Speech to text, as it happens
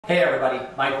Hey everybody,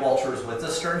 Mike Walters with the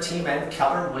Stern Team and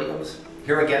Keller Williams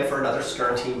here again for another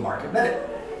Stern Team Market Minute.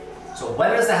 So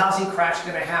when is the housing crash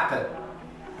going to happen?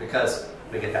 Because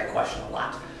we get that question a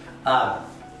lot.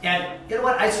 And you know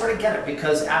what, I sort of get it,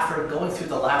 because after going through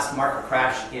the last market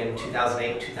crash in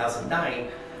 2008, 2009,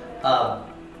 I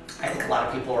think a lot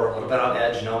of people are a little bit on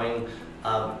edge knowing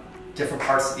different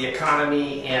parts of the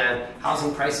economy and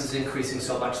housing prices increasing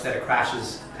so much that a crash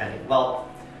is pending. Well,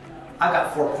 I've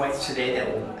got 4 points today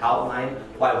that will outline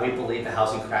why we believe the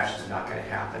housing crash is not going to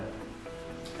happen.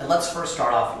 And let's first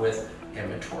start off with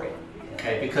inventory,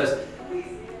 okay? Because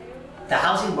the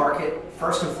housing market,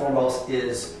 first and foremost,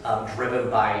 is driven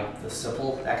by the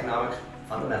simple economic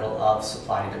fundamental of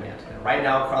supply and demand. And right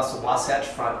now, across the Wasatch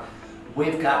Front,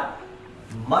 we've got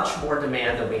much more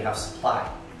demand than we have supply.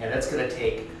 And it's going to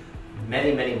take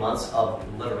many, many months of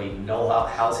literally no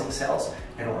housing sales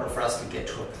in order for us to get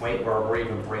to a point where we're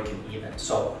even breaking even.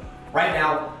 So right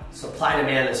now, supply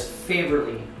demand is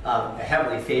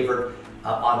heavily favored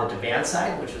on the demand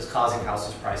side, which is causing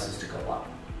houses prices to go up.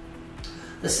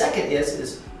 The second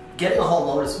is getting a home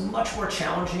loan is much more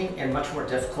challenging and much more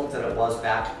difficult than it was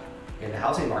back in the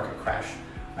housing market crash.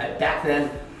 Right? Back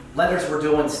then, lenders were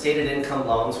doing stated income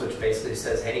loans, which basically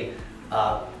says, hey,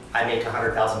 I make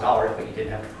 $100,000, but you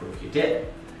didn't have to prove you did.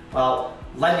 Well,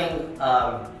 lending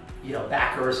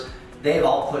backers, they've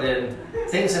all put in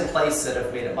things in place that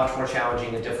have made it much more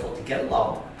challenging and difficult to get a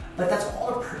loan. But that's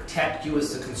all to protect you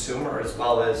as the consumer, as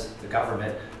well as the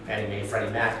government, Fannie Mae,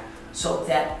 Freddie Mac, so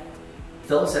that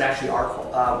those that actually are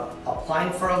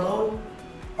applying for a loan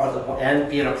and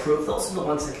being approved, those are the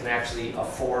ones that can actually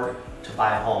afford to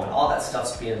buy a home. And all that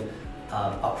stuff's being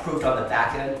approved on the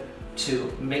back end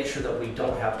to make sure that we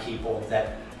don't have people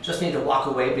that just need to walk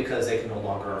away because they can no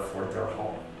longer afford their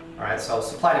home. All right, so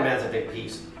supply demand is a big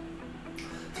piece.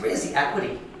 3 is the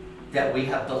equity that we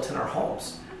have built in our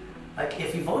homes. Like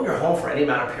if you've owned your home for any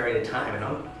amount of period of time, and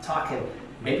I'm talking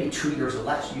maybe 2 years or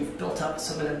less, you've built up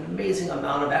an amazing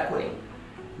amount of equity.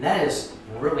 And that is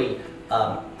really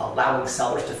allowing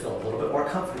sellers to feel a little bit more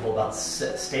comfortable about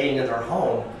staying in their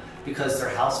home because their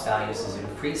house values is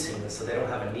increasing, so they don't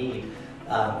have a need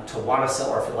to want to sell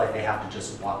or feel like they have to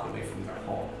just walk away from their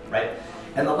home, right?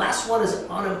 And the last one is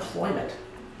unemployment,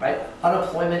 right?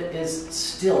 Unemployment is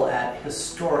still at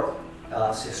historic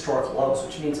lows,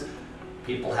 which means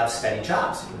people have steady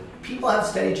jobs. When people have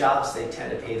steady jobs, they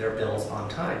tend to pay their bills on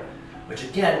time, which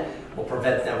again will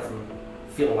prevent them from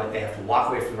feeling like they have to walk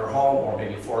away from their home or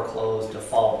maybe foreclose,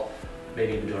 default,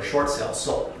 maybe even do a short sale.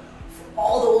 So for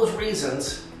all those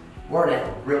reasons, we're in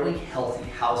a really healthy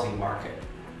housing market.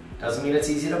 Doesn't mean it's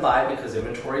easy to buy because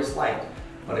inventory is light,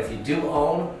 but if you do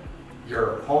own,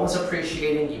 your home is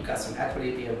appreciating, you've got some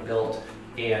equity being built,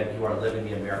 and you are living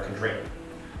the American dream.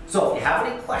 So if you have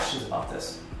any questions about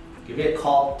this, give me a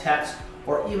call, text,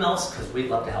 or email us because we'd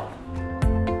love to help.